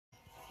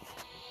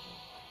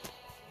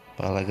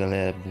Fala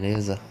galera,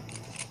 beleza?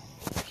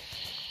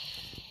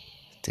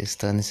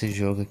 Testando esse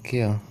jogo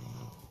aqui, ó.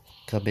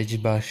 Acabei de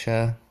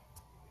baixar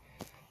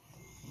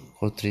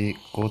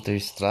Counter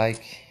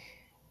Strike.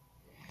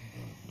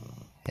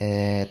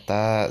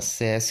 Tá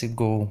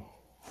CSGO.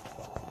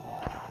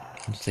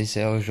 Não sei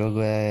se o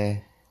jogo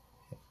é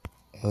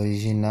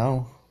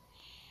original,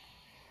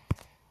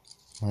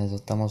 mas eu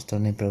tô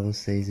mostrando aí pra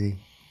vocês aí.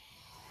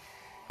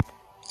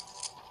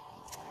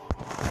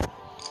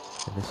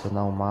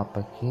 Selecionar o mapa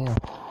aqui, ó.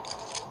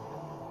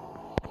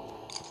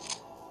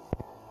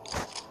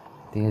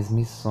 Tem as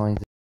missões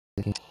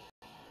aqui.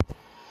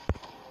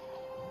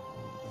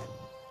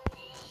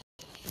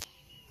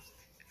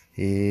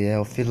 E é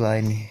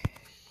offline.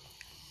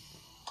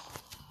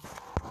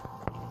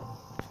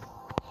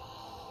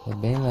 É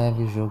bem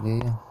leve o jogo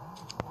aí, ó.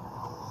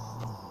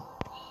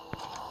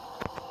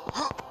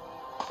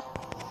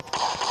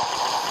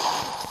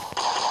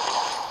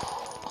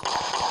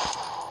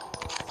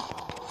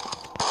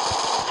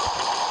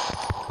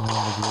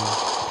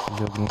 Esse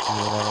joguinho que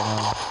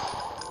jogava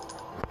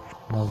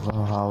nas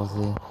lan house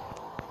aí.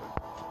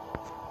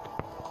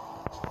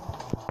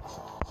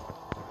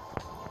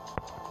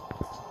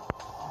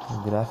 O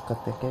gráfico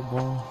até que é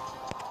bom.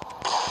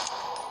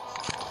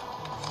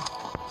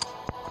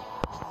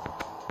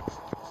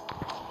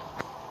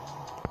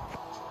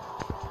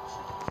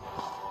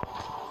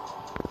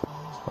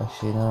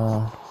 Achei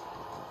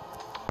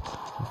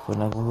foi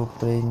na Google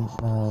Play,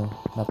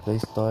 na Play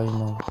Store,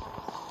 não.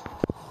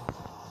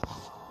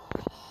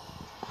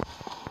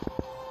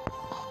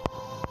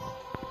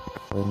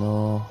 Foi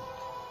no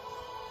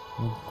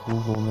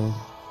Google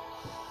mesmo.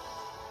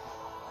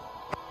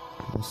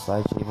 No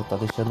site aí, vou estar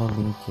deixando o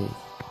link aí.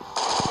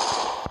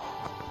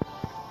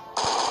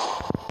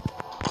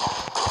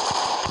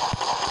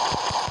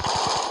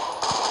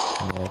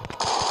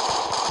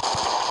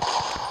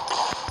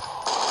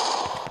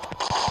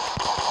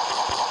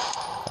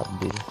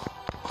 Cabeça.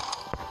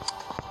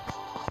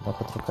 Dá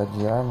pra trocar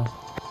de arma?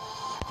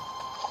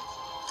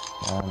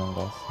 Ah, não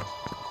dá sim.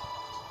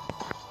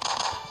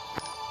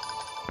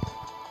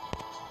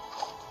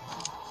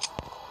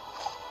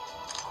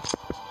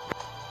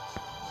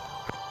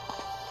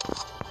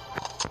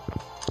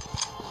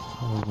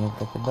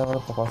 Até que da hora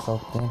pra passar o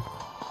tempo.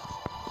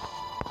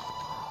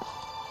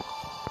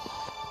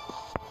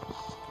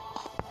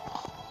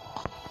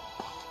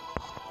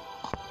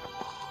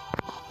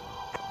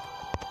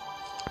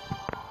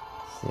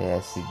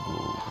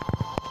 CSGO.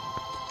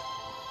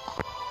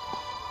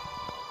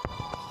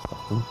 Tá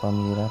tudo pra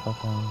mirar pra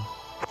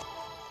caramba.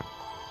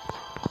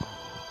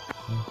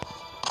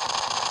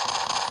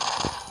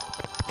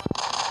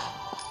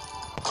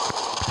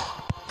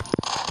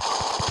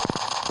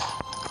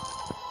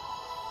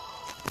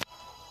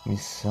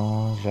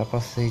 Missão, já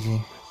passei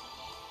de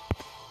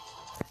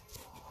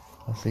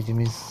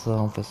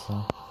missão,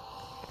 pessoal.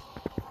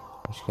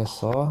 Acho que é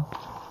só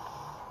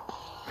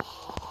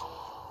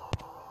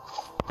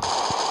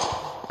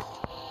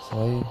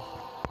ir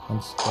onde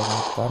os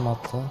caras tá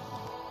matando.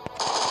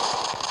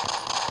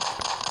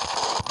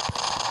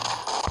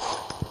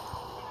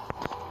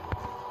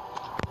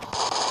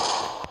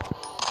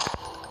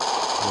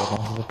 Agora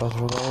vamos ver pra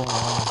jogar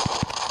online.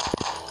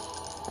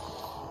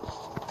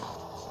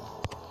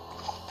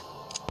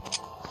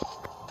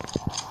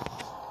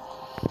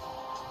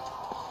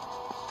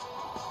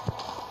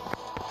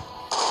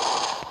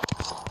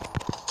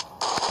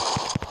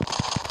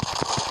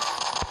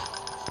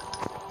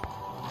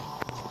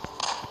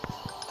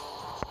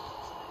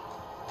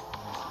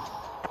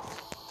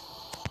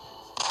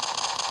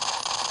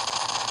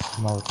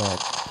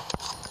 Maldade.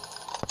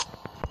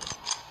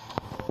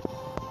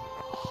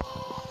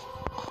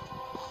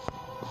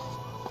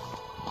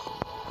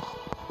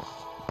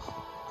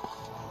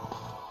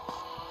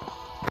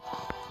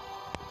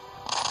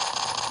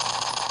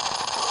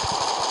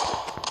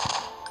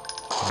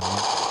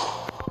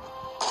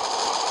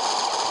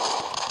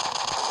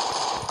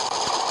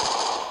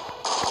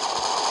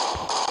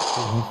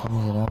 Que ruim pra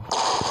mirar.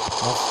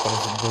 Nossa,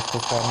 parece que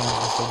botou carinha em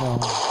você não.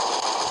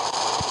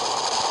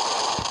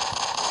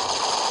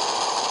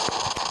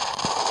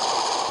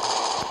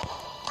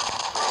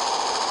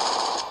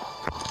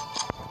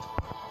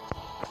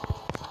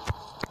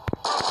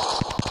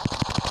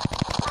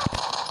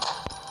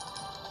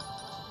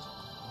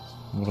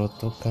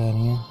 Brotou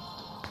carinha.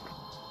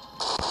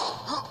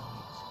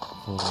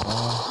 Vou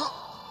lá.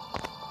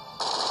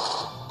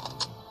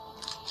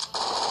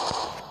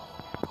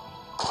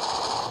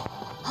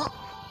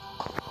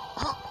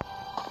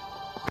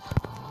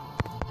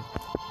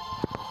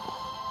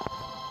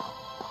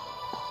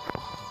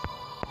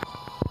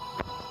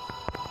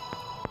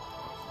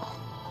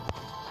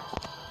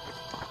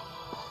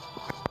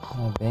 É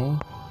bem.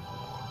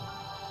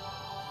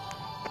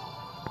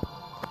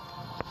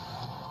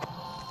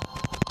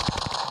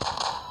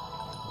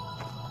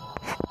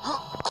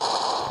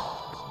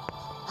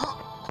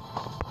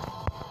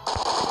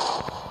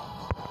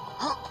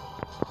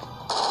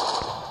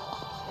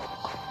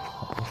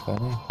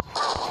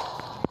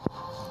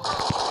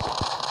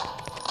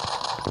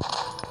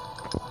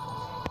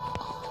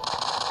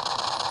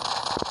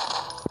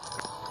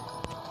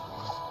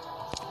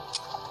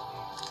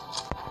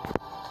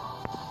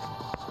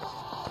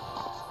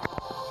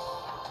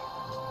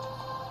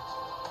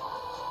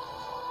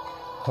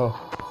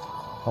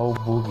 Olha o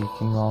bug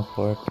aqui numa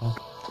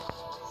porta.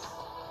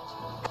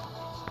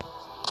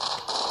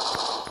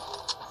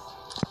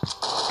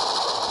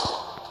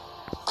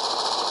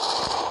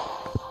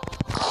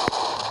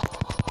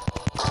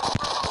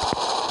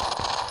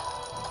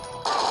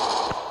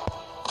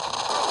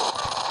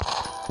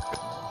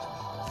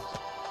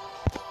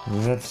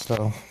 Beleza,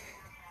 pessoal?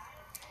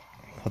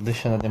 Tô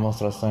deixando a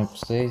demonstração aí pra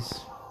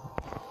vocês.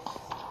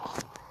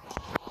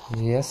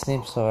 E é assim,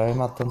 pessoal, vai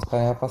matando os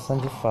caras e vai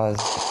passando de fase.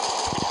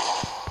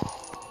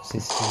 Não sei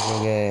se esse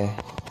jogo é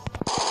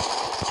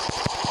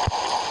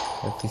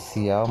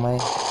oficial,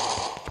 mas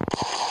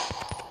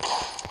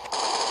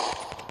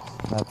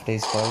na Play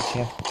Store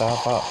tinha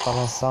tava pra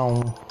lançar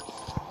um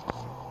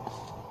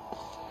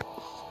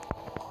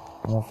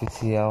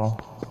oficial.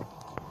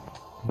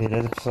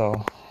 Beleza,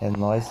 pessoal? É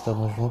nóis,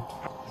 tamo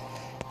junto.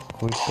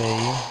 Curte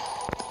aí,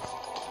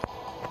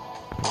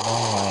 dá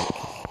um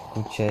like.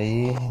 Curte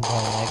aí, dá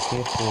um like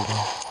e é fogo.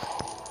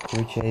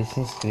 Curte aí e se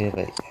inscreva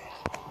aí.